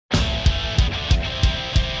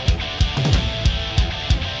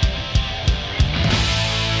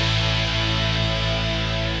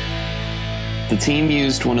team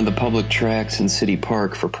used one of the public tracks in City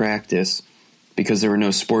Park for practice because there were no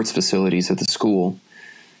sports facilities at the school.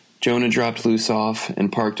 Jonah dropped Luce off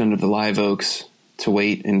and parked under the live oaks to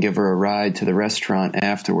wait and give her a ride to the restaurant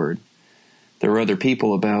afterward. There were other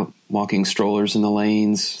people about, walking strollers in the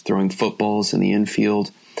lanes, throwing footballs in the infield.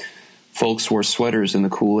 Folks wore sweaters in the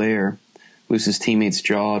cool air. Luce's teammates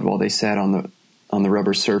jawed while they sat on the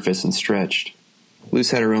rubber surface and stretched. Luce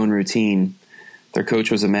had her own routine. Their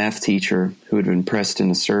coach was a math teacher who had been pressed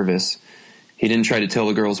into service. He didn't try to tell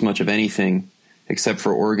the girls much of anything, except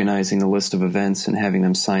for organizing the list of events and having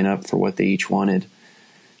them sign up for what they each wanted.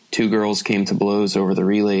 2 girls came to blows over the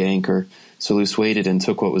relay anchor, so Luce waited and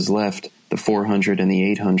took what was left, the 400 and the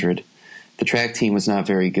 800. The track team was not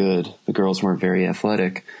very good. The girls weren't very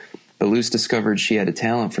athletic. But Luce discovered she had a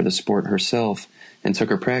talent for the sport herself and took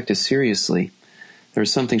her practice seriously. There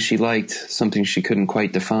was something she liked, something she couldn't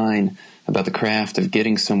quite define, about the craft of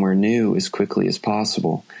getting somewhere new as quickly as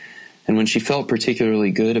possible. And when she felt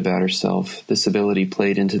particularly good about herself, this ability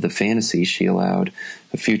played into the fantasy she allowed,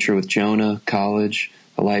 a future with Jonah, college,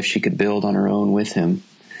 a life she could build on her own with him.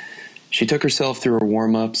 She took herself through her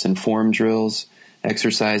warm-ups and form drills,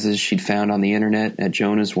 exercises she'd found on the internet at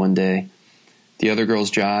Jonah's one day. The other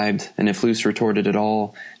girls jibed, and if Luce retorted at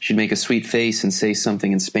all, she'd make a sweet face and say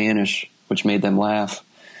something in Spanish, which made them laugh.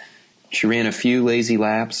 She ran a few lazy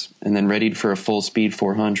laps and then readied for a full-speed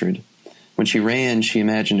 400. When she ran, she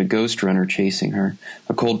imagined a ghost runner chasing her,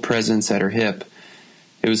 a cold presence at her hip.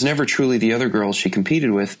 It was never truly the other girl she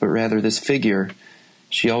competed with, but rather this figure.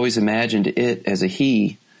 She always imagined it as a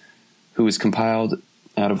he, who was compiled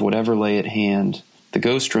out of whatever lay at hand. The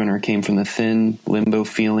ghost runner came from the thin, limbo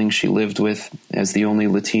feeling she lived with as the only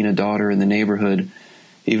Latina daughter in the neighborhood,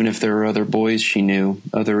 even if there were other boys she knew,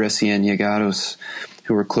 other recién llegados,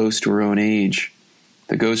 who were close to her own age.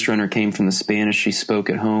 The ghost runner came from the Spanish she spoke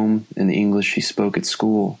at home and the English she spoke at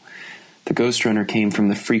school. The ghost runner came from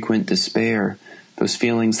the frequent despair, those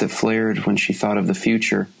feelings that flared when she thought of the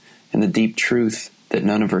future, and the deep truth that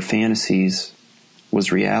none of her fantasies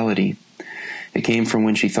was reality. It came from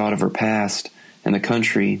when she thought of her past and the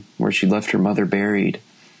country where she'd left her mother buried,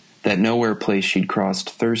 that nowhere place she'd crossed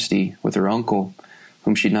thirsty with her uncle,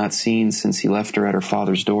 whom she'd not seen since he left her at her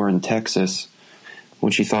father's door in Texas.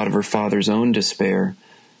 When she thought of her father's own despair,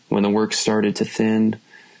 when the work started to thin,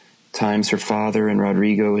 times her father and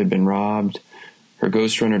Rodrigo had been robbed, her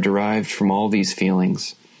ghost runner derived from all these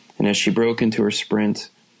feelings, and as she broke into her sprint,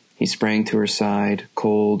 he sprang to her side,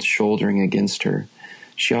 cold, shouldering against her.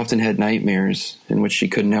 She often had nightmares in which she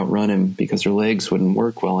couldn't outrun him because her legs wouldn't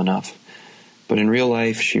work well enough. But in real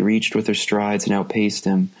life, she reached with her strides and outpaced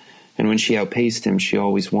him, and when she outpaced him, she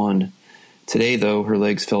always won. Today, though, her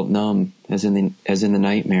legs felt numb, as in the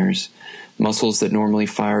nightmares. Muscles that normally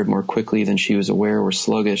fired more quickly than she was aware were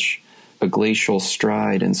sluggish, a glacial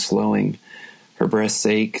stride and slowing. Her breasts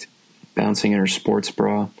ached, bouncing in her sports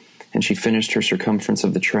bra, and she finished her circumference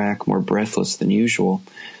of the track more breathless than usual.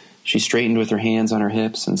 She straightened with her hands on her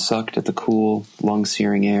hips and sucked at the cool,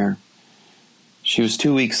 lung-searing air. She was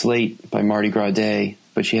 2 weeks late by Mardi Gras Day,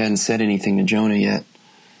 but she hadn't said anything to Jonah yet.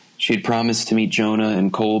 She had promised to meet Jonah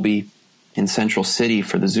and Colby in Central City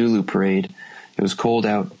for the Zulu parade. It was cold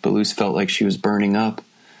out, but Luce felt like she was burning up.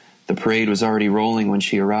 The parade was already rolling when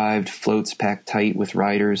she arrived, floats packed tight with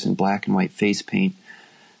riders in black and white face paint.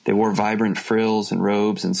 They wore vibrant frills and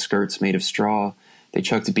robes and skirts made of straw. They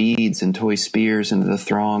chucked beads and toy spears into the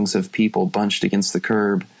throngs of people bunched against the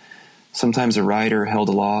curb. Sometimes a rider held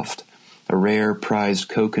aloft a rare prized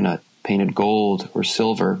coconut painted gold or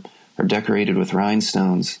silver or decorated with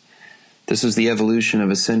rhinestones. This was the evolution of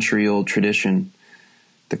a century-old tradition.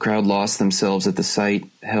 The crowd lost themselves at the sight,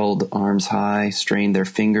 held arms high, strained their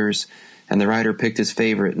fingers, and the rider picked his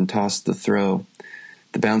favorite and tossed the throw.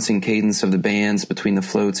 The bouncing cadence of the bands between the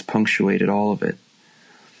floats punctuated all of it.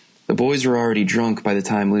 The boys were already drunk by the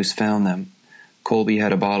time Luce found them. Colby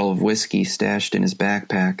had a bottle of whiskey stashed in his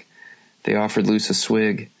backpack. They offered Luce a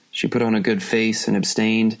swig. She put on a good face and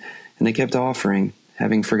abstained, and they kept offering,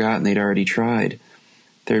 having forgotten they'd already tried.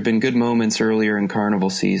 There had been good moments earlier in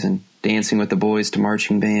carnival season, dancing with the boys to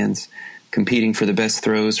marching bands, competing for the best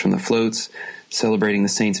throws from the floats, celebrating the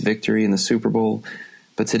Saints' victory in the Super Bowl.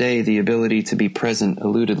 But today, the ability to be present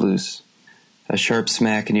eluded Luce. A sharp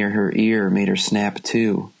smack near her ear made her snap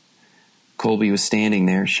too. Colby was standing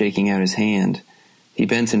there, shaking out his hand. He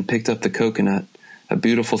bent and picked up the coconut, a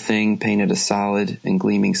beautiful thing painted a solid and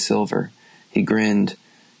gleaming silver. He grinned,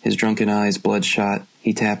 his drunken eyes bloodshot.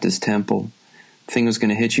 He tapped his temple. "The thing was going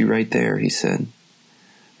to hit you right there," he said.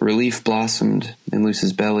 Relief blossomed in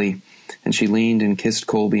Luce's belly, and she leaned and kissed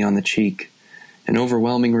Colby on the cheek. An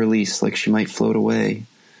overwhelming release, like she might float away.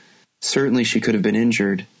 Certainly she could have been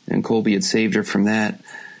injured, and Colby had saved her from that,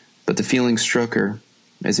 but the feeling struck her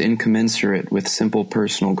as incommensurate with simple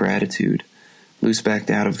personal gratitude. Luce backed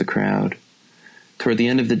out of the crowd. Toward the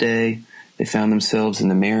end of the day, they found themselves in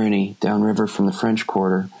the Marigny, downriver from the French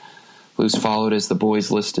Quarter. Luce followed as the boys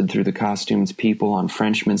listed through the costumed people on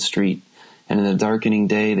Frenchman Street, and in the darkening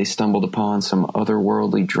day they stumbled upon some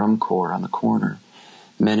otherworldly drum corps on the corner.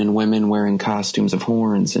 Men and women wearing costumes of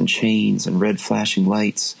horns and chains and red flashing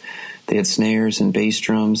lights. They had snares and bass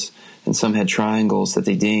drums, and some had triangles that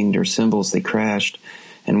they dinged or cymbals they crashed,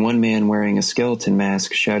 and one man wearing a skeleton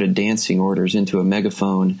mask shouted dancing orders into a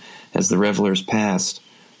megaphone as the revelers passed.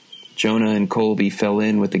 Jonah and Colby fell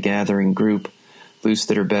in with the gathering group. Luce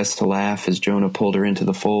did her best to laugh as Jonah pulled her into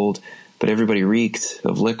the fold, but everybody reeked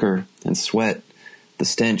of liquor and sweat. The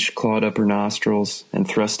stench clawed up her nostrils and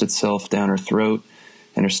thrust itself down her throat,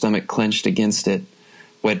 and her stomach clenched against it.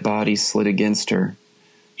 Wet bodies slid against her.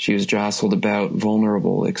 She was jostled about,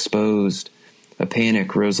 vulnerable, exposed. A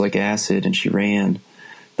panic rose like acid, and she ran.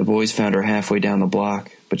 The boys found her halfway down the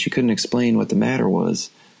block, but she couldn't explain what the matter was.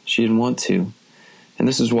 She didn't want to. And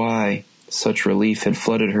this is why such relief had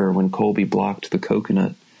flooded her when Colby blocked the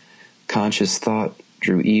coconut. Conscious thought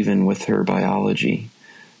drew even with her biology.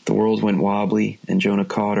 The world went wobbly, and Jonah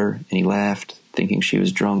caught her, and he laughed, thinking she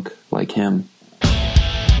was drunk like him.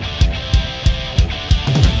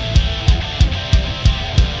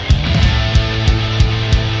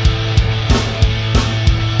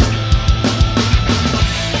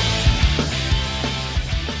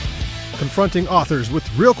 Confronting authors with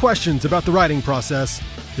real questions about the writing process,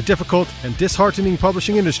 the difficult and disheartening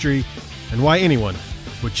publishing industry, and why anyone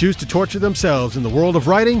would choose to torture themselves in the world of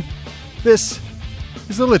writing, this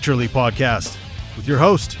is the Literally Podcast, with your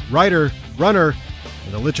host, writer, runner,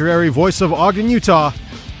 and the literary voice of Ogden, Utah,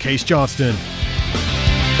 Case Johnston.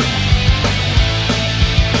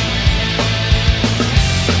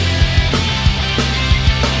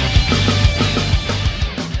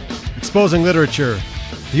 Exposing literature,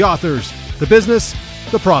 the authors, the business,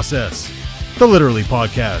 the process. The Literally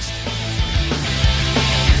Podcast.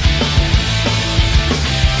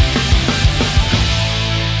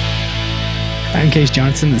 I'm Case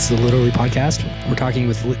Johnson. This is the Literally Podcast. We're talking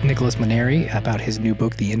with Nicholas Mainieri about his new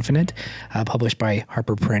book, The Infinite, published by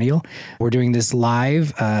Harper Perennial. We're doing this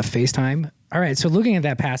live, FaceTime. All right, so looking at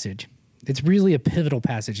that passage, it's really a pivotal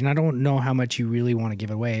passage, and I don't know how much you really want to give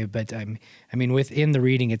away, but I mean, within the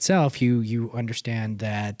reading itself, you understand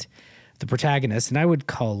that the protagonist, and I would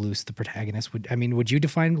call Luce the protagonist. Would you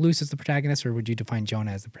define Luce as the protagonist, or would you define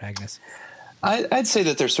Jonah as the protagonist? I'd say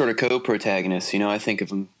that they're sort of co-protagonists. I think of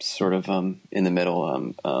them sort of in the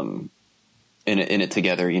middle, in it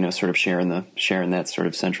together. Sort of sharing that sort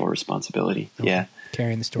of central responsibility. Okay. Yeah,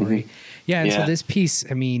 carrying the story. Mm-hmm. Yeah, and so this piece,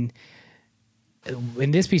 in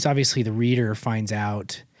this piece, obviously the reader finds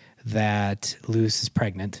out that Luce is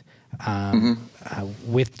pregnant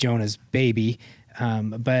with Jonah's baby.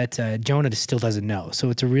 But Jonah still doesn't know.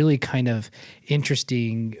 So it's a really kind of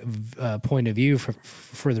interesting point of view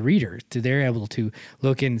for the reader. They're able to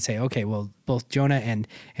look in and say, okay, well, both Jonah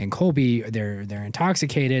and Colby, they're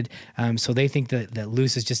intoxicated. So they think that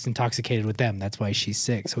Luce is just intoxicated with them. That's why she's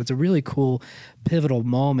sick. So it's a really cool, pivotal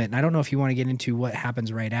moment. And I don't know if you want to get into what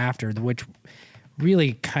happens right after, which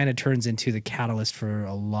really kind of turns into the catalyst for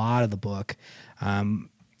a lot of the book.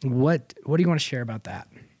 What do you want to share about that?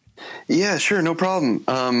 Yeah, sure, no problem.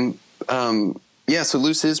 So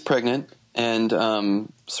Luce is pregnant,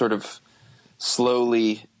 and sort of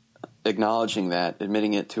slowly acknowledging that,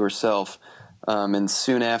 admitting it to herself. And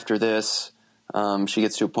soon after this, she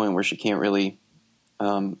gets to a point where she can't really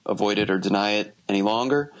avoid it or deny it any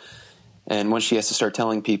longer. And once she has to start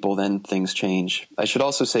telling people, then things change. I should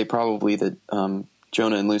also say probably that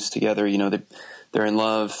Jonah and Luce together, they're in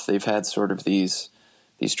love. They've had sort of these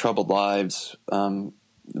troubled lives.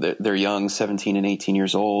 They're young, 17 and 18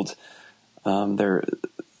 years old. Their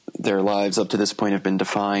lives up to this point have been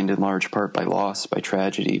defined in large part by loss, by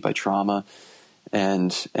tragedy, by trauma,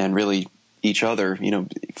 and really each other.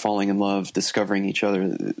 Falling in love, discovering each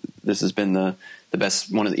other. This has been the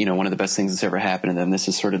best one of the best things that's ever happened to them. This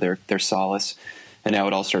is sort of their solace. And now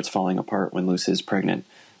it all starts falling apart when Luce is pregnant.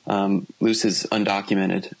 Luce is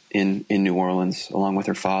undocumented in New Orleans, along with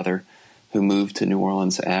her father, who moved to New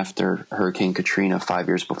Orleans after Hurricane Katrina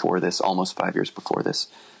almost 5 years before this,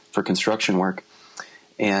 for construction work.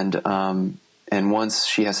 And once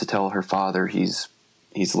she has to tell her father, he's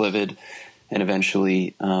livid, and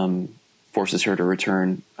eventually forces her to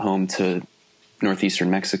return home to northeastern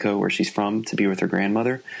Mexico, where she's from, to be with her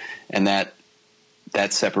grandmother. And that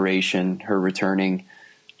separation, her returning,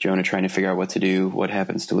 Jonah trying to figure out what to do, what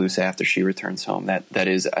happens to Luce after she returns home. That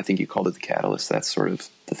is, I think you called it the catalyst. That's sort of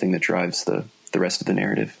the thing that drives the rest of the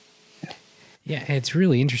narrative. Yeah, it's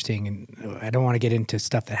really interesting, and I don't want to get into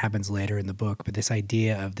stuff that happens later in the book, but this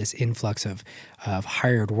idea of this influx of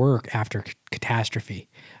hired work after catastrophe.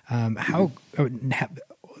 How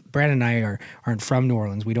Brad and I aren't from New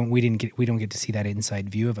Orleans. We don't get to see that inside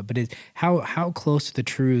view of it. But how close to the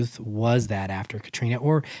truth was that after Katrina,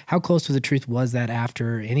 or how close to the truth was that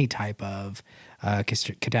after any type of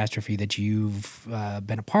catastrophe that you've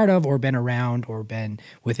been a part of, or been around, or been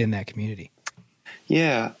within that community?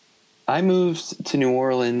 Yeah. I moved to New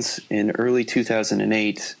Orleans in early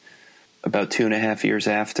 2008, about 2.5 years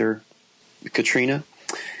after Katrina,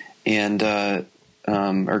 and about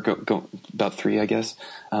 3, I guess.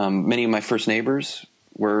 Many of my first neighbors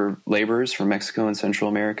were laborers from Mexico and Central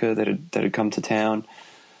America that had come to town.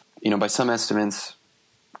 By some estimates,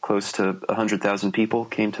 close to 100,000 people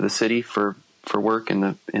came to the city for work in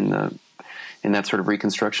that sort of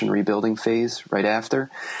reconstruction, rebuilding phase right after.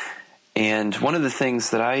 And one of the things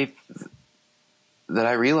that I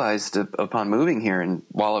realized upon moving here, and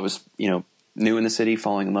while I was, new in the city,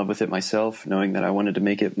 falling in love with it myself, knowing that I wanted to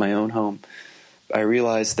make it my own home, I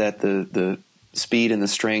realized that the speed and the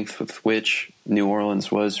strength with which New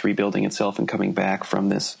Orleans was rebuilding itself and coming back from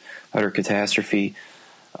this utter catastrophe,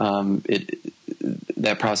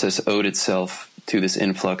 that process owed itself to this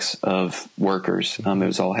influx of workers. It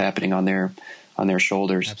was all happening on their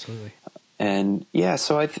shoulders. Absolutely. And yeah,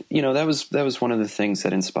 so that was one of the things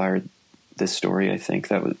that inspired this story. I think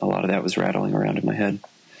that a lot of that was rattling around in my head.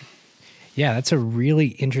 Yeah, that's a really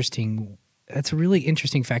interesting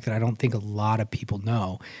fact that I don't think a lot of people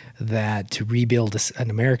know, that to rebuild an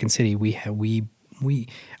American city, a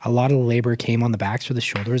lot of the labor came on the backs or the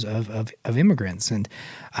shoulders of immigrants. And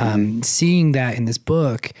seeing that in this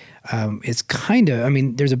book is kind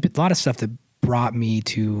of, there's a lot of stuff that brought me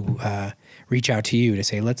to reach out to you to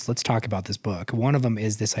say, let's talk about this book. One of them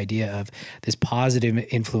is this idea of this positive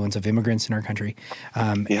influence of immigrants in our country.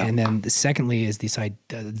 And then secondly is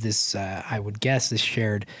I would guess, this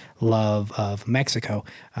shared love of Mexico.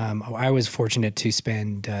 I was fortunate to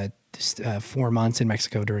spend 4 months in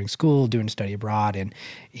Mexico during school, doing study abroad in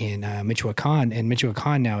Michoacan. And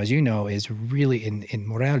Michoacan now, as you know, is really in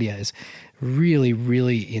Morelia, is really,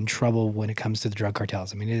 really in trouble when it comes to the drug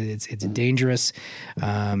cartels. It's dangerous.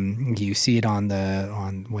 You see it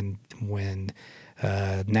when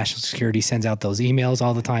national security sends out those emails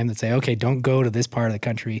all the time that say, okay, don't go to this part of the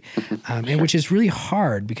country. And which is really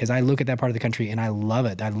hard, because I look at that part of the country and I love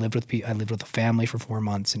it. I lived with a family for 4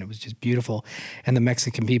 months, and it was just beautiful. And the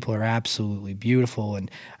Mexican people are absolutely beautiful. And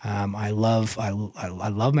I love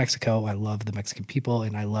Mexico. I love the Mexican people,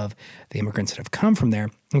 and I love the immigrants that have come from there.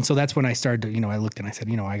 And so that's when I started to, I looked and I said,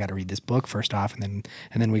 I got to read this book first off, and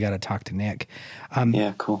then we got to talk to Nick.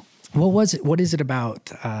 Yeah, cool. What is it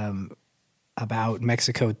about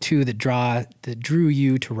Mexico too that drew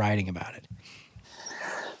you to writing about it?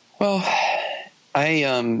 Well,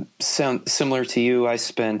 I sound similar to you. I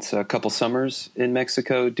spent a couple summers in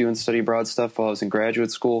Mexico doing study abroad stuff while I was in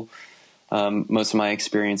graduate school. Most of my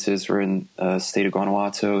experiences were in the state of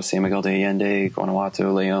Guanajuato, San Miguel de Allende,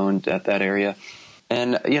 Guanajuato, León, that area.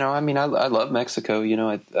 And I love Mexico.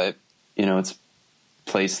 It's a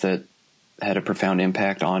place that had a profound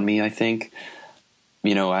impact on me, I think.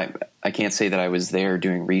 I can't say that I was there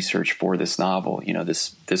doing research for this novel.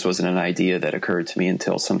 This wasn't an idea that occurred to me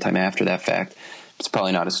until sometime after that fact. It's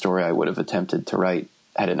probably not a story I would have attempted to write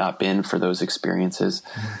had it not been for those experiences.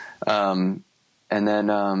 And then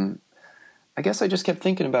I guess I just kept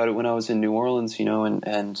thinking about it when I was in New Orleans,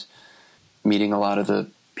 and meeting a lot of the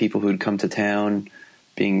people who'd come to town,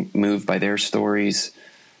 being moved by their stories.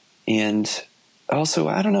 And also,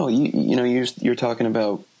 I don't know, you're talking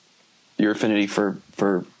about your affinity for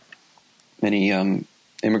many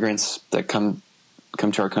immigrants that come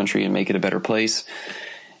to our country and make it a better place.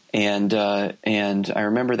 And I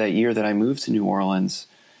remember that year that I moved to New Orleans,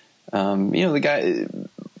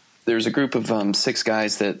 there's a group of 6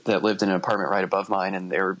 guys that lived in an apartment right above mine,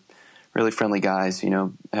 and they were really friendly guys,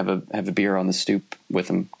 have a beer on the stoop with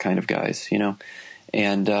them kind of guys,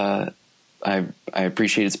 and I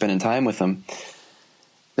appreciated spending time with them.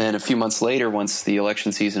 Then a few months later, once the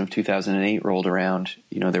election season of 2008 rolled around,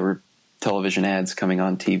 there were television ads coming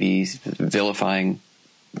on TV vilifying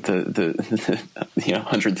the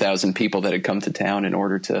 100,000 people that had come to town in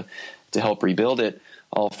order to help rebuild it,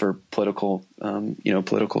 all for political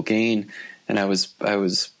gain. And I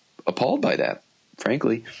was appalled by that,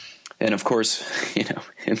 frankly. And of course,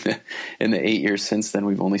 in the 8 years since then,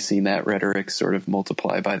 we've only seen that rhetoric sort of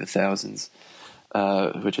multiply by the thousands,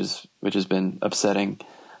 which has been upsetting.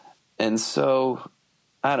 And so,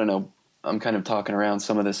 I don't know, I'm kind of talking around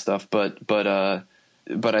some of this stuff, but I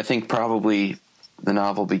think probably the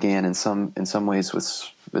novel began in some ways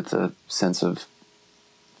with a sense of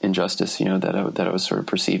injustice, that I was sort of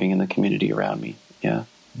perceiving in the community around me. Yeah.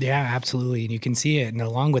 Yeah, absolutely. And you can see it. And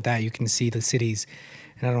along with that, you can see the cities.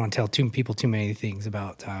 And I don't want to tell people too many things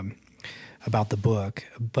about the book,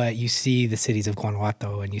 but you see the cities of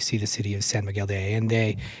Guanajuato and you see the city of San Miguel de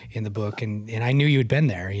Allende in the book. And I knew you'd been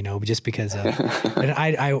there, just because of, and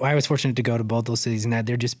I was fortunate to go to both those cities, and that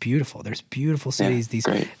they're just beautiful. There's beautiful cities,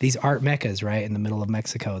 these art meccas, right, in the middle of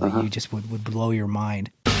Mexico that you just would blow your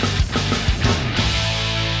mind.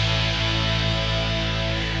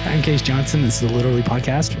 I'm Case Johnson. This is the Literally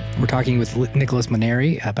Podcast. We're talking with Nicholas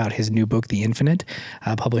Mainieri about his new book, The Infinite,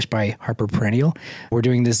 published by Harper Perennial. We're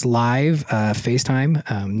doing this live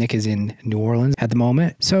FaceTime. Nick is in New Orleans at the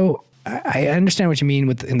moment. So I understand what you mean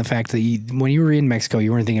in the fact that when you were in Mexico,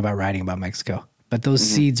 you weren't thinking about writing about Mexico. But those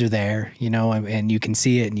seeds are there, and you can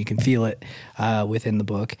see it and you can feel it within the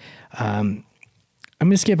book. I'm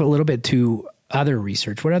going to skip a little bit to other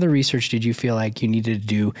research. What other research did you feel like you needed to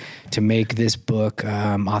do to make this book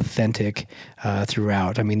authentic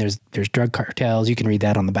throughout? I mean, there's drug cartels. You can read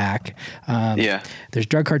that on the back. There's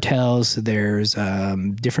drug cartels. There's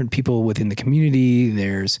different people within the community.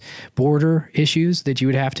 There's border issues that you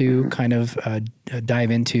would have to kind of dive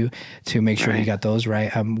into to make sure you got those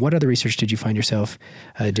right. What other research did you find yourself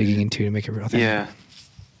digging into to make it real authentic?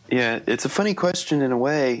 Yeah. It's a funny question in a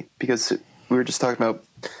way, because we were just talking about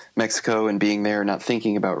Mexico and being there, not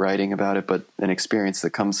thinking about writing about it, but an experience that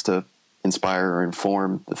comes to inspire or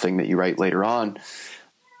inform the thing that you write later on.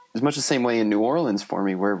 It's much the same way in New Orleans for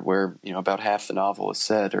me, where about half the novel is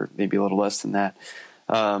set, or maybe a little less than that.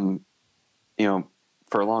 For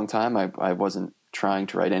a long time, I wasn't trying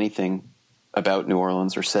to write anything about New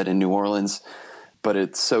Orleans or set in New Orleans, but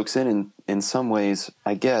it soaks in some ways,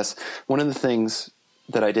 I guess. One of the things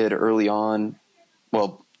that I did early on,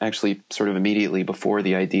 actually sort of immediately before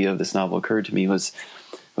the idea of this novel occurred to me, was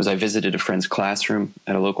I visited a friend's classroom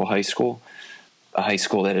at a local high school, a high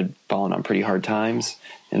school that had fallen on pretty hard times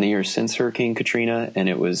in the years since Hurricane Katrina, and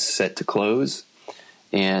it was set to close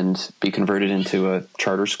and be converted into a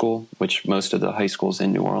charter school, which most of the high schools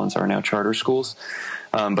in New Orleans are now charter schools.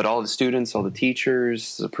 But all the students, all the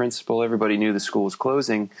teachers, the principal, everybody knew the school was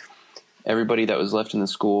closing. Everybody that was left in the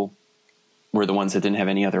school were the ones that didn't have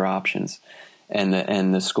any other options. And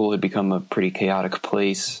the school had become a pretty chaotic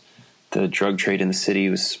place. The drug trade in the city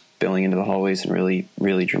was spilling into the hallways in really,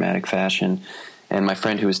 really dramatic fashion. And my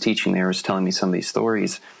friend who was teaching there was telling me some of these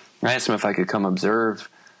stories. I asked him if I could come observe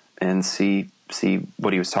and see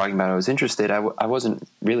what he was talking about. I was interested. I wasn't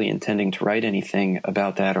really intending to write anything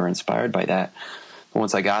about that or inspired by that. But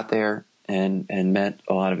once I got there and met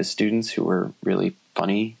a lot of his students who were really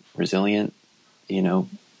funny, resilient,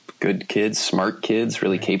 good kids, smart kids,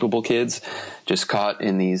 really capable kids, just caught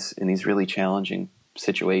in these really challenging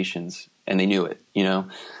situations, and they knew it.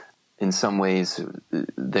 In some ways,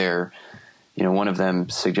 one of them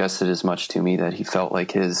suggested as much to me, that he felt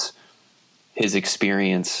like his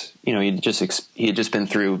experience, he had just been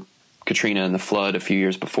through Katrina and the flood a few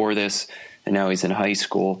years before this, and now he's in high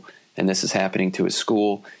school, and this is happening to his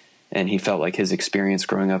school, and he felt like his experience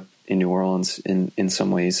growing up in New Orleans in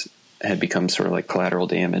some ways had become sort of like collateral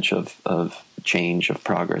damage of change, of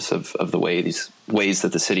progress, of the ways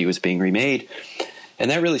that the city was being remade. And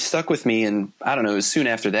that really stuck with me. And I don't know, it was soon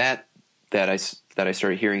after that I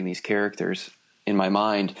started hearing these characters in my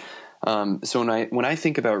mind. So when I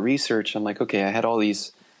think about research, I'm like, okay,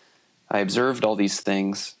 I observed all these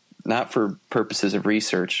things, not for purposes of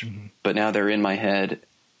research, but now they're in my head.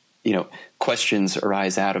 Questions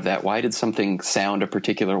arise out of that. Why did something sound a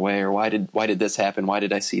particular way, or why did this happen? Why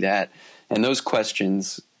did I see that? And those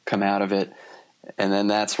questions come out of it. And then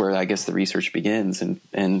that's where I guess the research begins.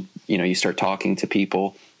 And you start talking to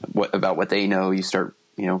people about what they know. You start,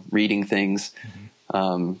 reading things,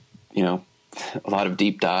 a lot of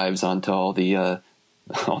deep dives onto all the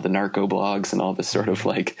narco blogs and all the sort of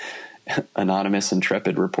like anonymous,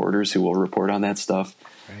 intrepid reporters who will report on that stuff.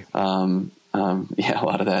 Right. A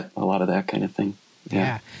lot of that kind of thing.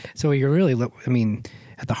 Yeah. So you're really,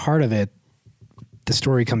 at the heart of it, the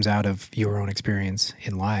story comes out of your own experience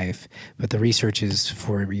in life, but the research is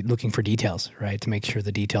for looking for details, right? To make sure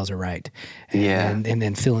the details are right. And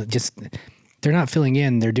then they're not filling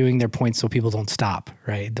in, they're doing their points so people don't stop,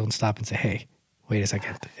 right? Don't stop and say, hey, wait a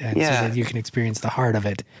second. And so that you can experience the heart of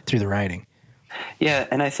it through the writing. Yeah.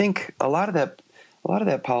 And I think a lot of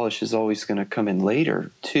that polish is always going to come in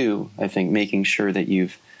later too. I think making sure that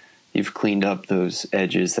you've cleaned up those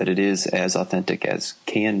edges, that it is as authentic as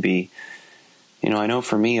can be. I know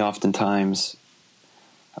for me, oftentimes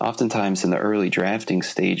in the early drafting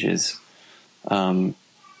stages,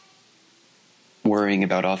 worrying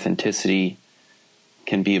about authenticity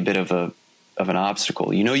can be a bit of an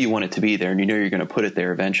obstacle. You want it to be there, and you're going to put it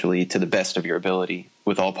there eventually to the best of your ability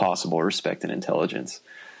with all possible respect and intelligence.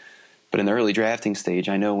 But in the early drafting stage,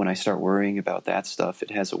 I know when I start worrying about that stuff,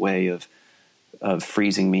 it has a way of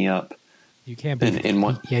freezing me up. You can't be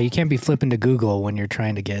you can't be flipping to Google when you're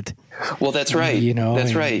trying to get. Well, that's right.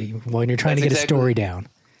 That's right. When you're trying to get a story down.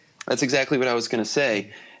 That's exactly what I was going to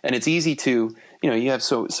say. And it's easy to, you have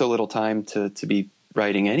so little time to be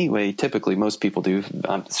writing anyway. Typically, most people do.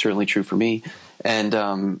 Certainly true for me.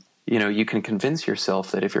 And you can convince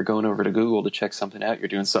yourself that if you're going over to Google to check something out, you're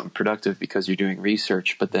doing something productive because you're doing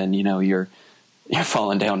research. But then you're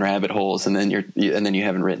falling down rabbit holes, and then you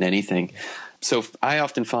haven't written anything. So I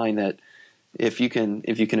often find that if you can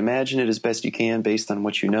imagine it as best you can based on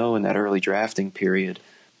what you know in that early drafting period,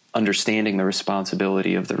 understanding the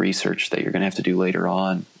responsibility of the research that you're going to have to do later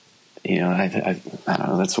on, I don't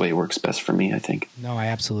know, that's the way it works best for me, I think. No, I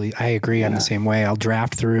agree. Yeah. I'm the same way. I'll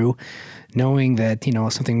draft through knowing that,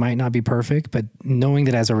 something might not be perfect, but knowing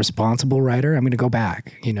that as a responsible writer, I'm going to go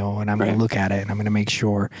back, and I'm going to look at it, and I'm going to make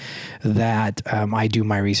sure that I do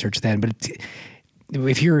my research then. But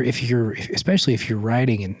especially if you're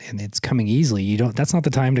writing and it's coming easily, that's not the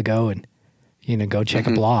time to go and, go check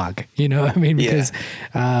a blog, because,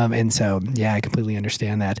 and so, yeah, I completely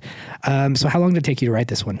understand that. So how long did it take you to write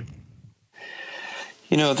this one?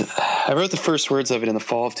 I wrote the first words of it in the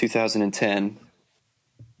fall of 2010.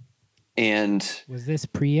 And was this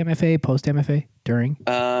pre-MFA, post-MFA, during?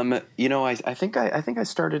 I think I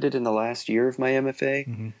started it in the last year of my MFA.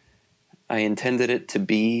 Mm-hmm. I intended it to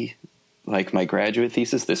be like my graduate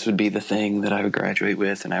thesis. This would be the thing that I would graduate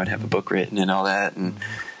with, and I would have a book written and all that.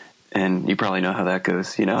 And you probably know how that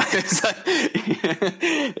goes, It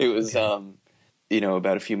was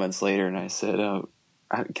about a few months later, and I said,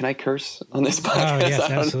 can I curse on this podcast? Oh, yes,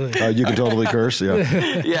 absolutely. You can totally curse,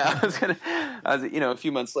 yeah. Yeah, a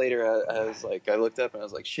few months later, I looked up and I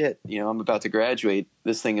was like, shit, I'm about to graduate.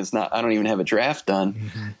 This thing is not, I don't even have a draft done.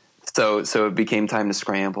 Mm-hmm. So it became time to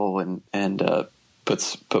scramble and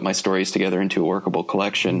put my stories together into a workable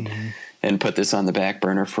collection, mm-hmm. and put this on the back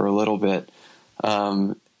burner for a little bit.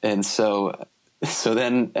 And so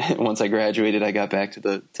then once I graduated, I got back to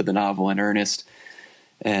the novel in earnest.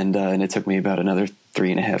 And it took me about another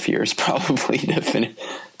 3.5 years probably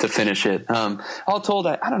to finish it. All told,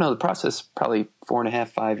 I don't know, the process, probably 4.5,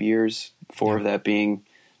 5 years, of that being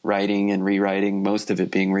writing and rewriting, most of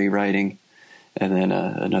it being rewriting, and then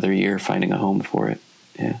another year finding a home for it.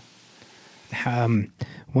 Yeah.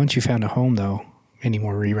 Once you found a home, though, any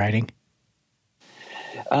more rewriting?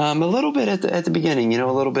 A little bit at the beginning,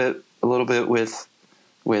 a little bit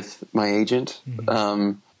with my agent,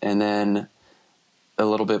 mm-hmm. And then a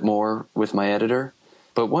little bit more with my editor.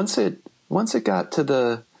 But once it got to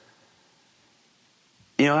the,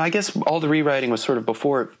 I guess all the rewriting was sort of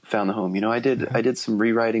before it found the home. I did some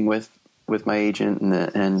rewriting with my agent, and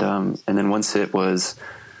then once it was,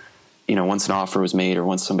 once an offer was made or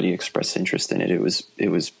once somebody expressed interest in it, it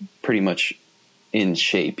was pretty much in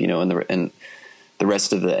shape, and the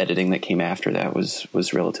rest of the editing that came after that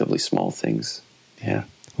was relatively small things. Yeah.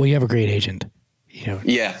 Well, you have a great agent.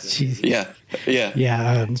 Yeah. She's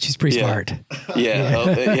pretty smart.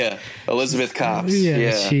 Yeah. Elizabeth Cops.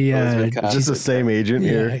 Elizabeth Cops. Just the same agent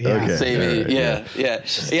here. Okay. Same.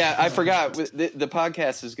 Yeah. I forgot the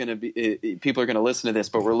podcast is going to be, people are going to listen to this,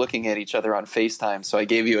 but we're looking at each other on FaceTime. So I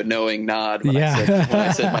gave you a knowing nod when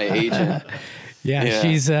I said my agent.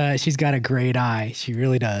 Yeah, she's got a great eye. She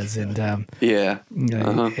really does. And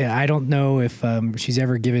I don't know if she's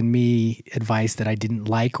ever given me advice that I didn't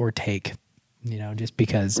like or take. Just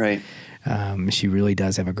because she really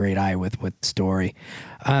does have a great eye with story.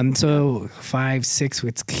 So 5, 6,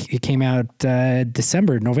 it came out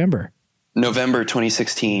November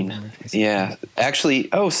 2016. Yeah, actually.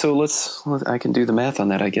 Oh, so I can do the math on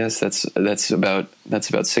that. I guess that's about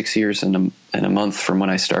 6 years and a month from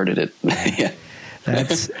when I started it. Yeah.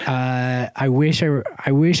 That's I wish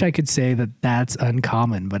I could say that that's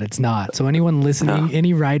uncommon, but it's not. So anyone listening,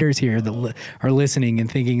 any writers here that are listening and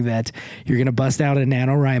thinking that you're going to bust out a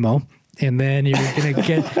NaNoWriMo, and then you're going to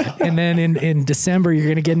get, and then in December you're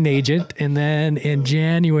going to get an agent, and then in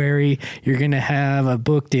January you're going to have a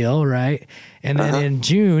book deal, right? And then in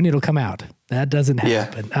June it'll come out. That doesn't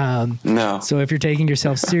happen. No. So if you're taking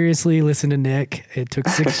yourself seriously, listen to Nick. It took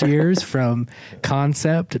 6 years from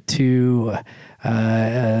concept to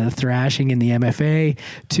thrashing in the MFA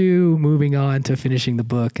to moving on to finishing the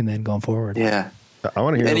book and then going forward. Yeah. I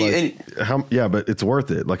want to hear how. Yeah, but it's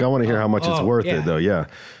worth it. Like I want to hear how much it's worth it, though. Yeah.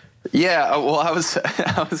 Yeah. Well, I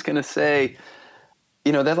was gonna say,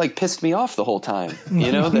 that like pissed me off the whole time.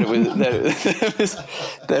 That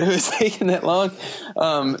it was taking that long.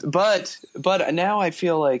 But now I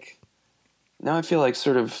feel like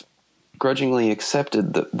sort of grudgingly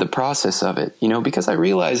accepted the process of it. Because I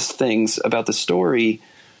realized things about the story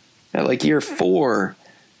at like year 4.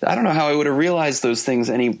 I don't know how I would have realized those things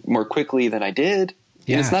any more quickly than I did.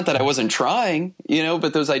 Yeah. And it's not that I wasn't trying,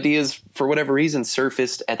 but those ideas for whatever reason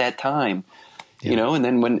surfaced at that time, and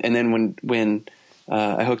then when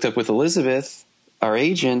I hooked up with Elizabeth, our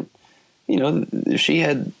agent, she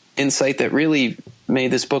had insight that really made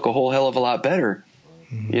this book a whole hell of a lot better.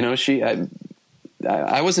 Mm-hmm.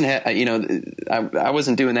 I wasn't, I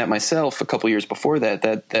wasn't doing that myself a couple years before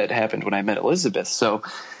that happened when I met Elizabeth. So,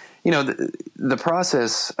 the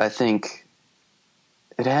process, I think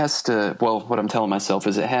it has to, what I'm telling myself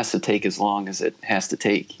is it has to take as long as it has to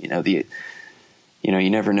take, you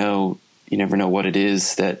never know what it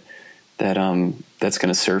is that's going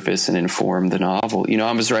to surface and inform the novel.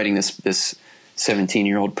 I was writing this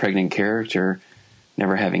 17-year-old pregnant character,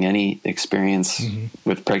 never having any experience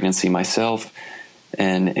with pregnancy myself.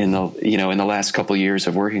 And in the last couple of years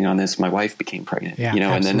of working on this, my wife became pregnant,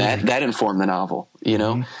 and then that informed the novel,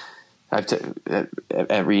 I've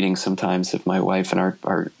at reading sometimes if my wife and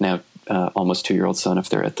our now almost 2-year-old son, if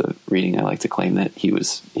they're at the reading, I like to claim that he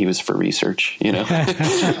was for research, She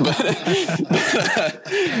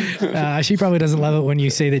probably doesn't love it when you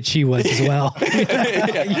say that she was as well.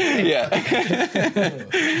 Yeah.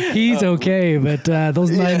 He's okay, but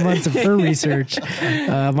those 9 months of her research,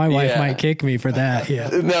 my wife might kick me for that. Yeah.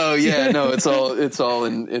 No. It's all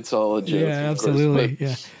a joke. Yeah, absolutely.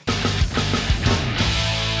 Yeah.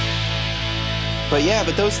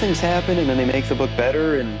 But those things happen, and then they make the book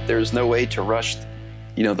better, and there's no way to rush,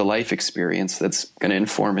 the life experience that's going to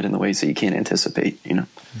inform it in the ways that you can't anticipate,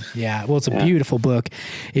 Yeah, well, it's a beautiful book.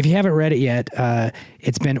 If you haven't read it yet,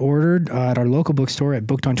 it's been ordered at our local bookstore at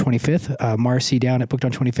Booked on 25th. Marcy down at Booked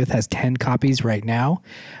on 25th has 10 copies right now.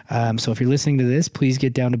 So if you're listening to this, please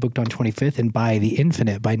get down to Booked on 25th and buy The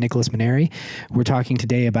Infinite by Nicholas Mainieri. We're talking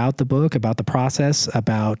today about the book, about the process,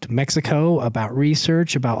 about Mexico, about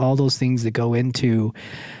research, about all those things that go into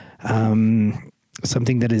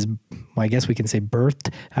something that is, I guess we can say,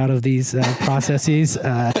 birthed out of these processes,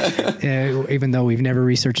 even though we've never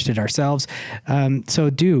researched it ourselves.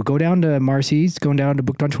 So go down to Marcy's, go down to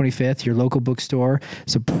Booked on 25th, your local bookstore,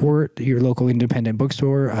 support your local independent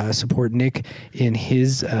bookstore, support Nick in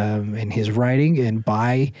his writing, and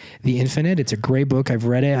buy The Infinite. It's a great book. I've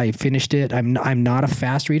read it. I finished it. I'm not a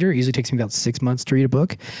fast reader. It usually takes me about 6 months to read a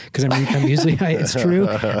book because I'm usually, it's true.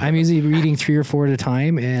 I'm usually reading 3 or 4 at a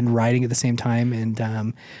time and writing at the same time. And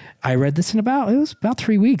I read this in about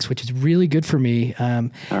 3 weeks, which is really good for me. All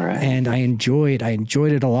right. And I enjoyed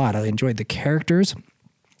it a lot. I enjoyed the characters.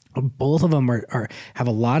 Both of them have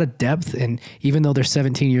a lot of depth, and even though they're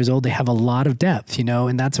 17 years old, they have a lot of depth,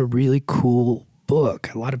 and that's a really cool book.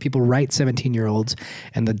 A lot of people write 17-year-olds,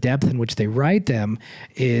 and the depth in which they write them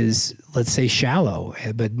is, let's say, shallow.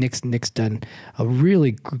 But Nick's done a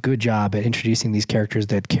really good job at introducing these characters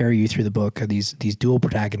that carry you through the book. These dual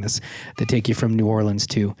protagonists that take you from New Orleans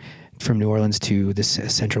to this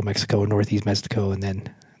central Mexico, northeast Mexico, and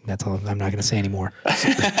then. That's all. I'm not going to say anymore.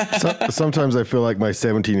 Sometimes I feel like my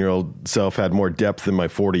 17-year-old self had more depth than my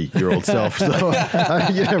 40-year-old self. So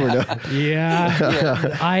you never know.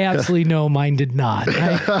 Yeah. I absolutely know mine did not.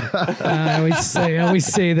 I always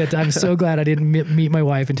say that I'm so glad I didn't meet my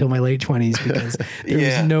wife until my late 20s because there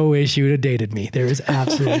was no way she would have dated me. There is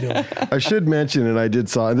absolutely no way. I should mention, and I did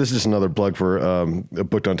saw, and this is just another plug for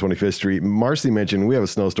Booked on 25th Street. Marcy mentioned we have a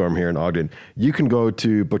snowstorm here in Ogden. You can go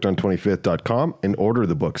to bookedon25th.com and order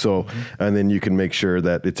the book. So, and then you can make sure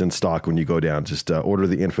that it's in stock when you go down. Just order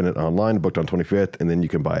The Infinite online, Booked on 25th, and then you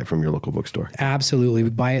can buy it from your local bookstore. Absolutely.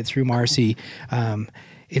 Buy it through Marcy.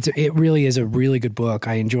 It really is a really good book.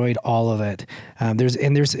 I enjoyed all of it. And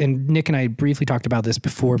Nick and I briefly talked about this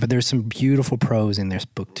before, but there's some beautiful prose in this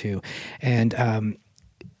book too. And I'm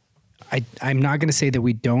not going to say that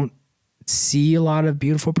we don't see a lot of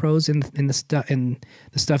beautiful prose in the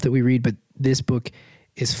stuff that we read, but this book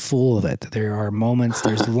is full of it. There are moments,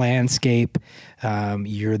 there's landscape,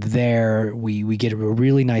 you're there. We get a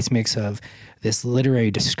really nice mix of this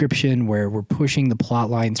literary description where we're pushing the plot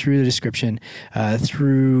line through the description,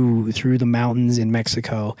 through the mountains in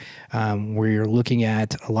Mexico, where you're looking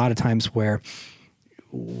at a lot of times where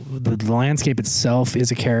the landscape itself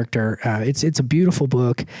is a character. It's a beautiful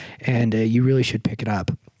book, and you really should pick it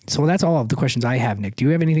up. So that's all of the questions I have, Nick. Do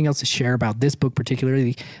you have anything else to share about this book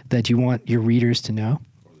particularly that you want your readers to know?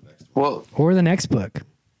 Well, or the next book?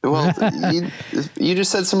 Well, you just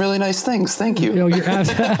said some really nice things. Thank you. You're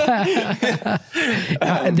it's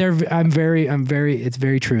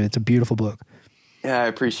very true. It's a beautiful book. Yeah, I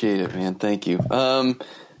appreciate it, man. Thank you. I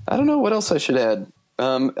don't know what else I should add.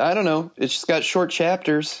 I don't know. It's just got short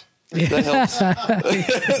chapters. That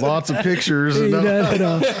helps. Lots of pictures.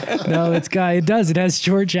 No, it does. It has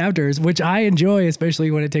short chapters, which I enjoy, especially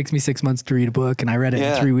when it takes me 6 months to read a book. And I read it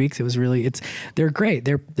in 3 weeks. It was really, they're great.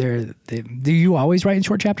 Do you always write in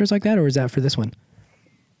short chapters like that, or is that for this one?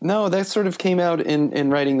 No, that sort of came out in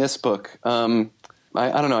writing this book. I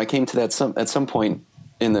don't know. I came to that at some point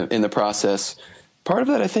in the process. Part of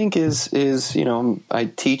that, I think, is I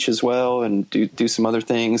teach as well and do some other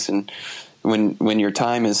things. And when your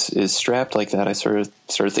time is strapped like that, I started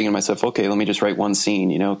thinking to myself, okay, let me just write one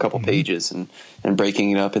scene, a couple pages, and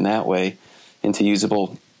breaking it up in that way into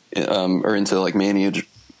usable or into like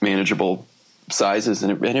manageable sizes,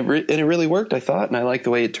 and it really worked, I thought, and I like the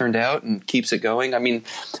way it turned out and keeps it going. I mean,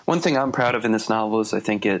 one thing I'm proud of in this novel is I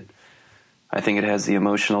think it has the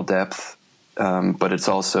emotional depth, but it's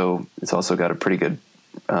also got a pretty good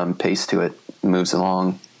pace to it. It moves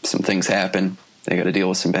along. Some things happen. They got to deal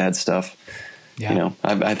with some bad stuff. Yeah.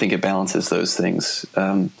 I think it balances those things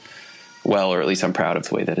well, or at least I'm proud of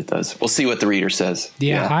the way that it does. We'll see what the reader says.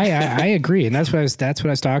 Yeah. I agree, and that's what I was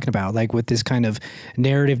talking about. Like with this kind of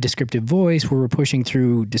narrative, descriptive voice, where we're pushing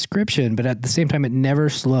through description, but at the same time, it never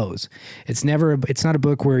slows. It's not a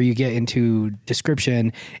book where you get into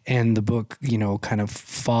description and the book, kind of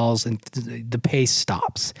falls and the pace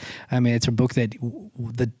stops. I mean, it's a book that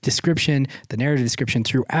the narrative description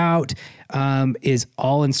throughout is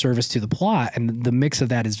all in service to the plot, and the mix of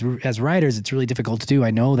that is, as writers, it's really difficult to do.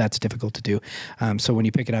 I know that's difficult to do. So when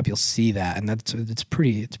you pick it up, you'll see that, and it's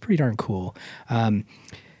pretty darn cool. Do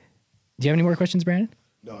you have any more questions, Brandon?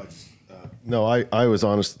 No, I was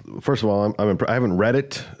honest. First of all, I haven't read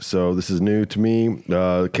it, so this is new to me.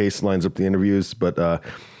 The case lines up the interviews, but the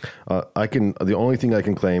only thing I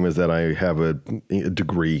can claim is that I have a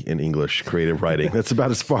degree in English creative writing. That's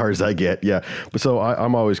about as far as I get. Yeah, but so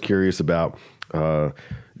I'm always curious about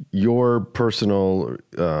your personal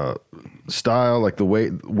style, like the way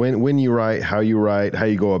when you write, how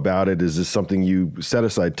you go about it. Is this something you set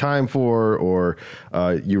aside time for, or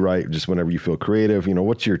you write just whenever you feel creative?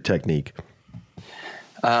 What's your technique?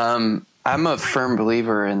 I'm a firm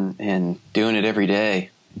believer in doing it every day.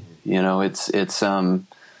 It's a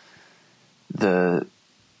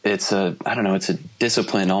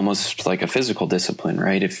discipline, almost like a physical discipline,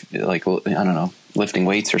 right? If lifting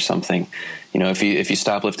weights or something, if you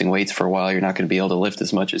stop lifting weights for a while, you're not going to be able to lift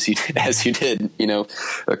as much as you did,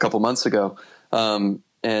 a couple months ago. And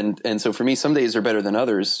so for me, some days are better than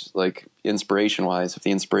others, like inspiration wise, if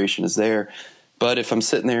the inspiration is there. But if I'm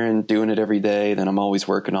sitting there and doing it every day, then I'm always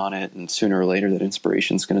working on it, and sooner or later that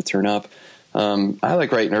inspiration is going to turn up. I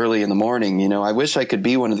like writing early in the morning. I wish I could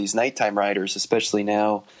be one of these nighttime writers, especially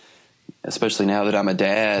now that I'm a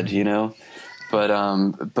dad. But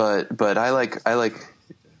I like,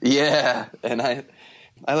 yeah, and I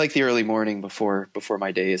like the early morning before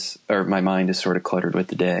my days or my mind is sort of cluttered with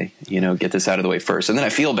the day. Get this out of the way first, and then I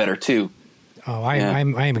feel better too. Oh, I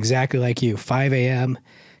am exactly like you. 5 a.m.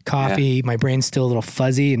 coffee, my brain's still a little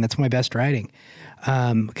fuzzy, and that's my best writing.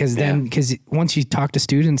 Because once you talk to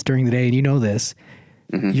students during the day, and this,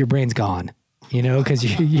 your brain's gone. Because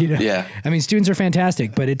I mean, students are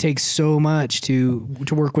fantastic, but it takes so much to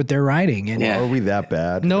work with their writing. And are we that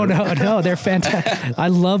bad? No, they're fantastic. I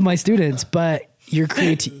love my students, but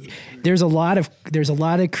there's a lot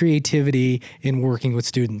of creativity in working with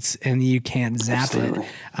students, and you can't zap Absolutely. It.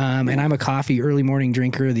 And I'm a early morning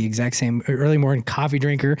drinker, the exact same early morning coffee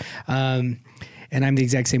drinker. And I'm the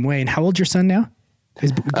exact same way. And how old's your son now?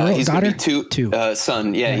 He's going to be two.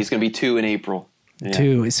 Son. Yeah, he's going to be 2 in April. Yeah.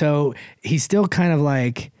 2. So he's still kind of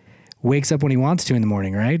like wakes up when he wants to in the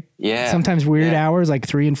morning, right? Yeah. Sometimes weird hours like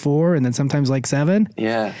 3 and 4, and then sometimes like 7.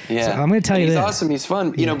 Yeah. Yeah. So I'm going to tell you he's this. Awesome. He's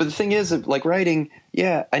fun. But the thing is, like writing,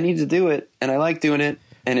 I need to do it, and I like doing it,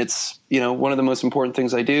 and it's one of the most important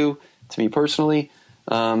things I do to me personally.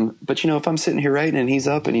 But if I'm sitting here writing and he's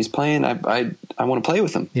up and he's playing, I want to play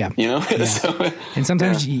with him. Yeah. Yeah. So, and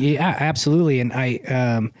sometimes, absolutely. And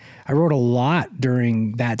I wrote a lot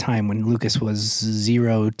during that time when Lucas was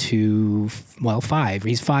 0 to 5.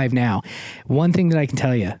 He's 5 now. One thing that I can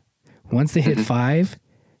tell you, once they hit 5,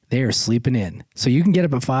 they are sleeping in. So you can get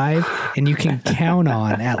up at 5 and you can count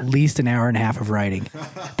on at least an hour and a half of writing.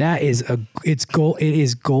 That is it's gold. It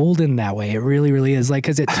is golden that way. It really, really is. Like,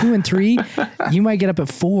 cause at 2 and 3, you might get up at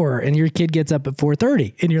 4 and your kid gets up at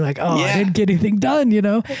 4:30 and you're like, oh, I didn't get anything done, you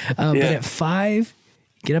know? But at 5,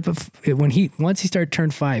 get up once he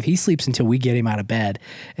turned 5, he sleeps until we get him out of bed,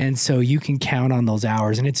 and so you can count on those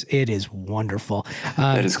hours, and it is wonderful.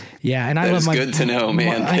 And I love my. Good to know,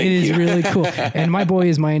 man. It is really cool. And my boy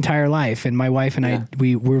is my entire life, and my wife and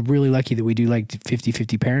we're really lucky that we do like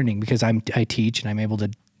 50-50 parenting, because I teach and I'm able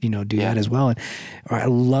to do that as well. And I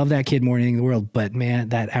love that kid more than anything in the world. But man,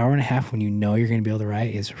 that hour and a half when you know you're going to be able to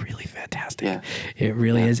write is really fantastic. Yeah. It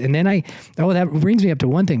really is. And then that brings me up to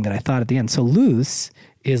one thing that I thought at the end. So Luce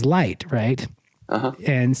is light, right? Uh-huh.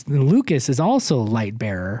 And Lucas is also light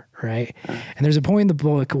bearer, right? Uh-huh. And there's a point in the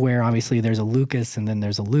book where obviously there's a Lucas and then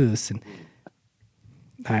there's a Luce, and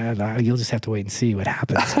you'll just have to wait and see what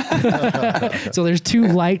happens. So there's 2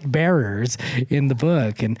 light bearers in the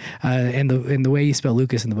book, and the way you spell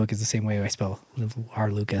Lucas in the book is the same way I spell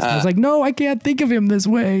our Lucas. I was like, no, I can't think of him this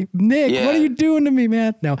way. Nick, what are you doing to me,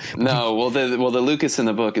 man? No. Well, the Lucas in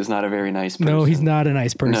the book is not a very nice person. No, he's not a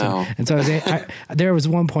nice person. No. And so there was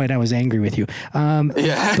one point I was angry with you. But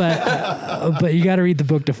you got to read the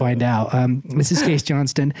book to find out. This is Case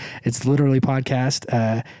Johnston. It's literally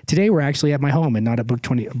podcast. Today we're actually at my home and not at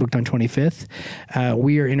Booked on 25th.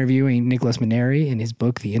 We are interviewing Nicholas Mainieri in his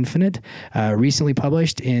book, The Infinite, recently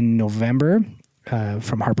published in November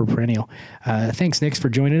from Harper Perennial. Thanks, Nick, for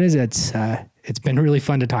joining us. It's been really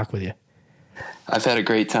fun to talk with you. I've had a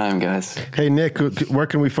great time, guys. Hey, Nick, where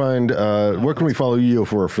can we follow you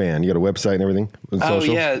if we're a fan? You got a website and everything?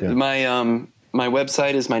 Social? My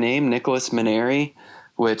website is my name, Nicholas Mainieri,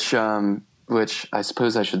 which I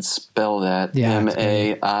suppose I should spell that.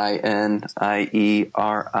 Mainieri.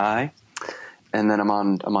 And then I'm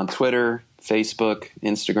on Twitter, Facebook,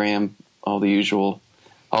 Instagram, all the usual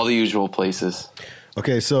places.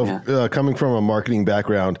 Okay, so coming from a marketing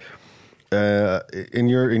background, in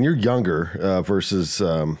your younger versus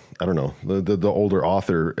I don't know, the older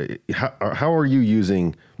author, how are you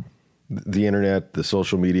using the internet, the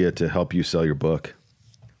social media to help you sell your book?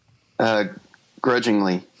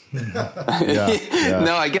 Grudgingly. No,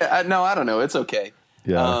 I don't know. It's okay.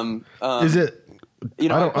 Yeah. Is it?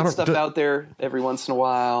 I put stuff out there every once in a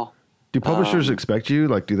while. Do publishers expect you?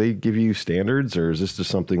 Like, do they give you standards, or is this just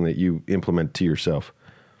something that you implement to yourself?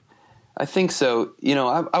 I think so.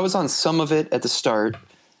 I was on some of it at the start.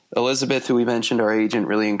 Elizabeth, who we mentioned, our agent,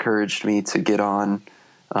 really encouraged me to get on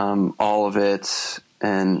all of it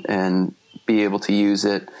and be able to use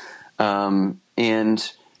it.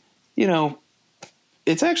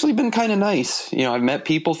 It's actually been kind of nice. I've met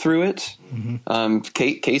people through it. Mm-hmm.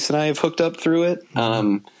 Case and I have hooked up through it.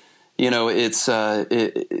 Mm-hmm.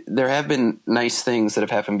 There have been nice things that have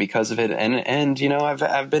happened because of it. And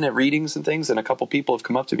I've been at readings and things, and a couple people have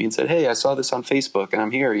come up to me and said, "Hey, I saw this on Facebook and I'm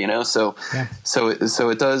here," So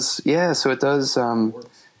it does. Yeah. So it does.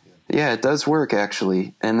 It does work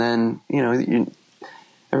actually. And then,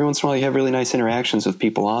 every once in a while you have really nice interactions with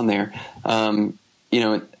people on there.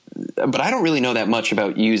 But I don't really know that much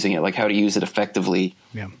about using it, like how to use it effectively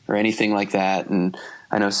or anything like that. And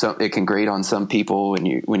I know it can grate on some people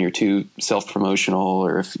when you're too self-promotional,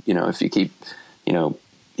 or if you keep,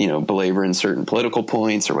 belaboring certain political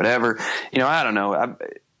points or whatever. I don't know.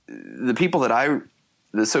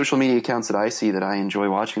 The social media accounts that I see that I enjoy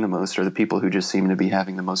watching the most are the people who just seem to be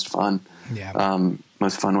having the most fun,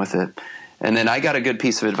 with it. And then I got a good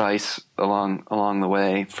piece of advice along the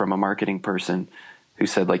way from a marketing person who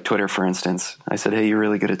said, like Twitter, for instance. I said, "Hey, you're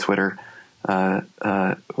really good at Twitter.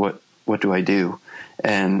 What do I do?"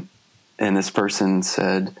 And this person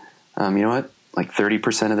said, "You know what? Like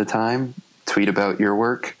 30% of the time, tweet about your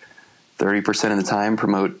work. 30% of the time,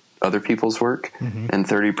 promote other people's work, mm-hmm. and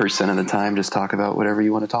 30% of the time, just talk about whatever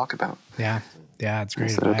you want to talk about." Yeah, it's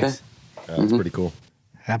great advice. Okay, that's pretty cool.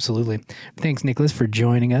 Absolutely. Thanks, Nicholas, for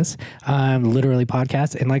joining us on Literally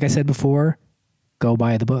Podcast. And like I said before, go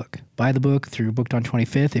buy the book. Buy the book through Booked on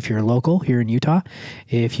 25th if you're local here in Utah.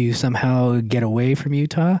 If you somehow get away from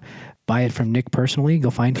Utah, buy it from Nick personally.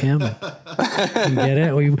 Go find him and get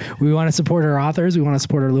it. We want to support our authors. We want to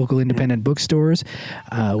support our local independent bookstores.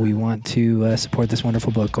 We want to support this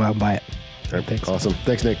wonderful book. Go out and buy it. Thanks. Awesome.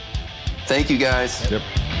 Thanks, Nick. Thank you, guys. Yep.